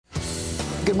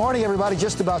Good morning, everybody.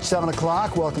 Just about 7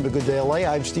 o'clock. Welcome to Good Day LA.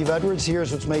 I'm Steve Edwards.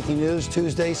 Here's what's making news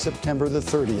Tuesday, September the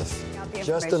 30th.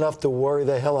 Just enough to worry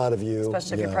the hell out of you.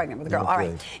 Especially if you're pregnant with a girl. Okay. All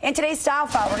right. In today's Style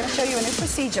File, we're going to show you a new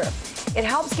procedure. It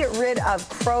helps get rid of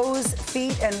crow's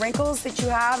feet and wrinkles that you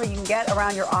have and you can get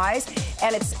around your eyes.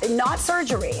 And it's not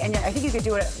surgery. And I think you could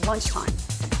do it at lunchtime.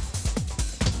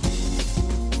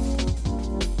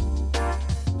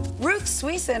 Ruth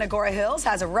Swissa in Beverly Hills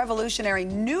has a revolutionary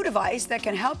new device that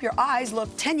can help your eyes look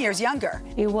 10 years younger.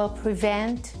 It will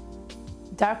prevent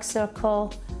dark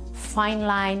circle, fine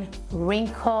line,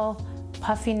 wrinkle,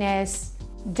 puffiness.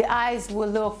 The eyes will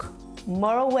look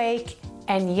more awake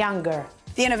and younger.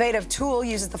 The innovative tool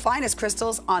uses the finest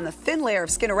crystals on the thin layer of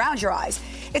skin around your eyes.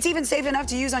 It's even safe enough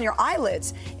to use on your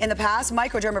eyelids. In the past,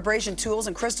 microdermabrasion tools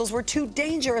and crystals were too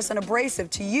dangerous and abrasive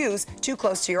to use too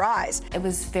close to your eyes. It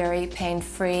was very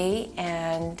pain-free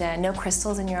and no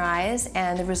crystals in your eyes,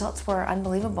 and the results were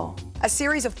unbelievable. A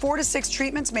series of 4 to 6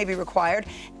 treatments may be required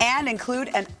and include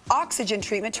an oxygen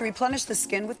treatment to replenish the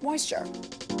skin with moisture.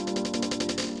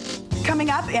 Coming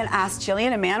up in Ask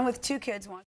Jillian, a man with 2 kids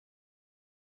wants